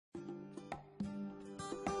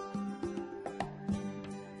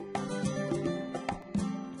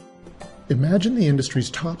Imagine the industry's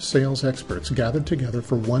top sales experts gathered together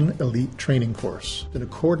for one elite training course in a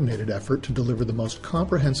coordinated effort to deliver the most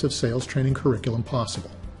comprehensive sales training curriculum possible.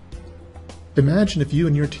 Imagine if you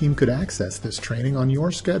and your team could access this training on your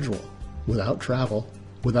schedule, without travel,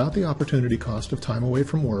 without the opportunity cost of time away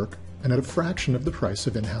from work, and at a fraction of the price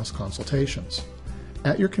of in-house consultations,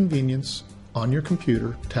 at your convenience, on your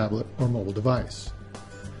computer, tablet, or mobile device.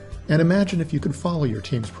 And imagine if you could follow your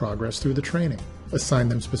team's progress through the training, assign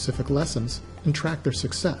them specific lessons, and track their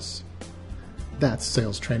success. That's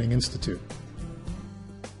Sales Training Institute.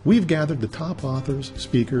 We've gathered the top authors,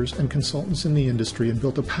 speakers, and consultants in the industry and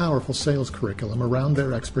built a powerful sales curriculum around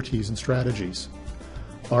their expertise and strategies.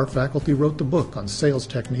 Our faculty wrote the book on sales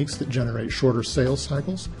techniques that generate shorter sales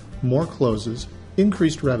cycles, more closes,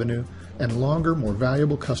 increased revenue, and longer, more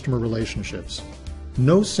valuable customer relationships.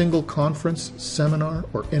 No single conference, seminar,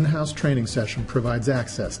 or in-house training session provides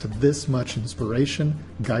access to this much inspiration,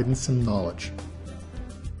 guidance, and knowledge.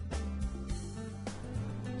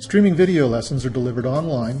 Streaming video lessons are delivered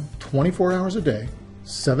online 24 hours a day,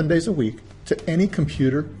 7 days a week, to any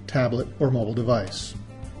computer, tablet, or mobile device.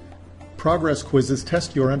 Progress quizzes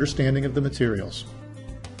test your understanding of the materials.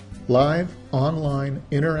 Live, online,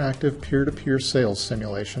 interactive peer-to-peer sales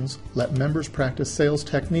simulations let members practice sales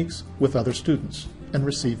techniques with other students and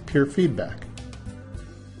receive peer feedback.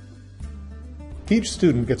 Each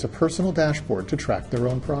student gets a personal dashboard to track their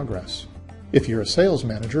own progress. If you're a sales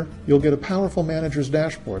manager, you'll get a powerful manager's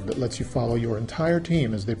dashboard that lets you follow your entire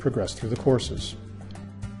team as they progress through the courses.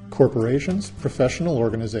 Corporations, professional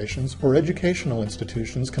organizations, or educational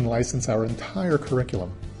institutions can license our entire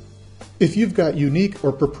curriculum. If you've got unique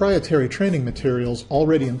or proprietary training materials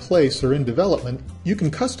already in place or in development, you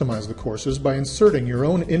can customize the courses by inserting your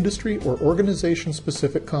own industry or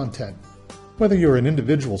organization-specific content. Whether you're an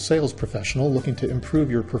individual sales professional looking to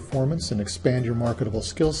improve your performance and expand your marketable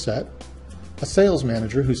skill set, a sales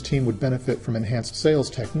manager whose team would benefit from enhanced sales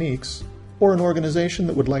techniques, or an organization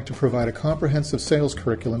that would like to provide a comprehensive sales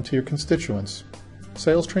curriculum to your constituents,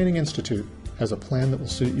 Sales Training Institute has a plan that will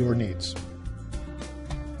suit your needs.